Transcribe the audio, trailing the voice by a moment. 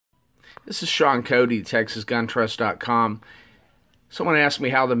This is Sean Cody, TexasGunTrust.com. Someone asked me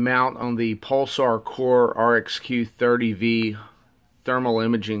how the mount on the Pulsar Core RXQ30V thermal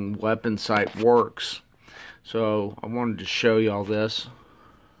imaging weapon sight works. So I wanted to show you all this.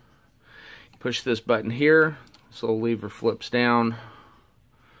 Push this button here, this little lever flips down.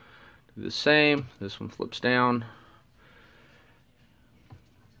 Do the same, this one flips down.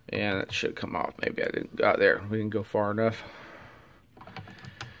 And that should come off. Maybe I didn't got there. We didn't go far enough.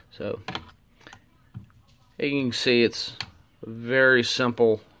 So you can see it's a very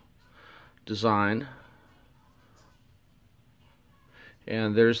simple design.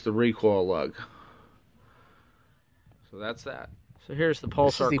 And there's the recoil lug. So that's that. So here's the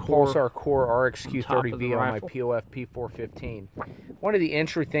Pulsar Core RXQ30V on my POF P415. One of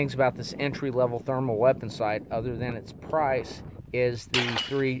the things about this entry-level thermal weapon sight, other than its price, is the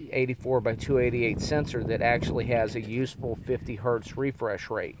 384 by 288 sensor that actually has a useful 50 Hz refresh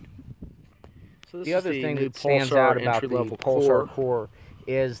rate. So the other thing that stands out about the Pulsar Core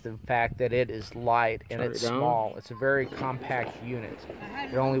is the fact that it is light and it's small. It's a very compact unit.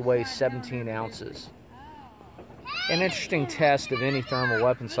 It only weighs 17 ounces. An interesting test of any thermal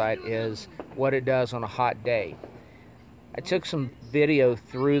weapon sight is what it does on a hot day. I took some video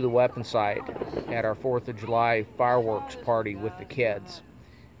through the weapon sight at our 4th of July fireworks party with the kids.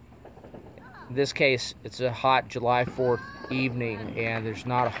 In this case, it's a hot July 4th evening and there's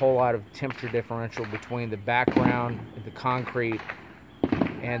not a whole lot of temperature differential between the background, the concrete,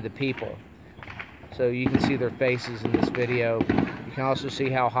 and the people. So you can see their faces in this video. You can also see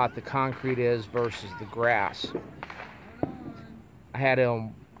how hot the concrete is versus the grass. I had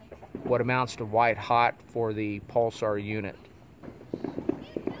what amounts to white hot for the Pulsar unit.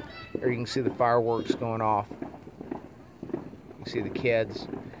 There you can see the fireworks going off. You can see the kids.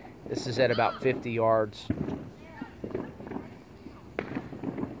 This is at about 50 yards.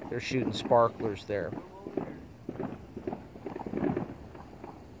 They're shooting sparklers there.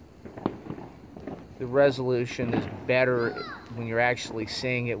 The resolution is better when you're actually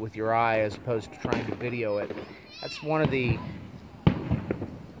seeing it with your eye as opposed to trying to video it. That's one of the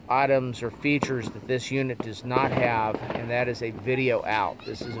items or features that this unit does not have, and that is a video out.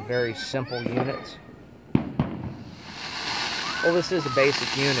 This is a very simple unit. Well, this is a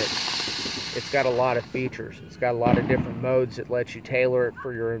basic unit. It's got a lot of features. It's got a lot of different modes that let you tailor it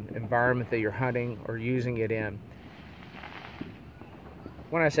for your environment that you're hunting or using it in.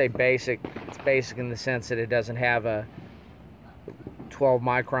 When I say basic, it's basic in the sense that it doesn't have a 12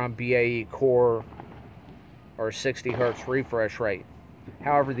 micron BAE core or a 60 Hz refresh rate.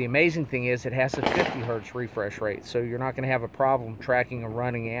 However, the amazing thing is it has a 50 Hz refresh rate, so you're not going to have a problem tracking a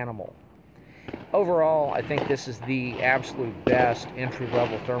running animal. Overall, I think this is the absolute best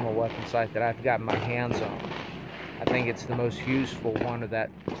entry-level thermal weapon sight that I've gotten my hands on. I think it's the most useful one of that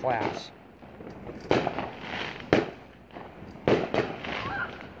class.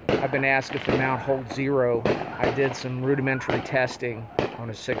 I've been asked if the mount holds zero. I did some rudimentary testing on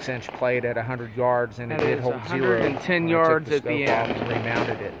a 6-inch plate at 100 yards, and it did hold 110 yards at the end. And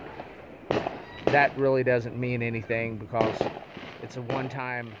remounted it. That really doesn't mean anything because it's a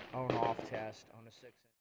one-time on-off test on a 6-inch.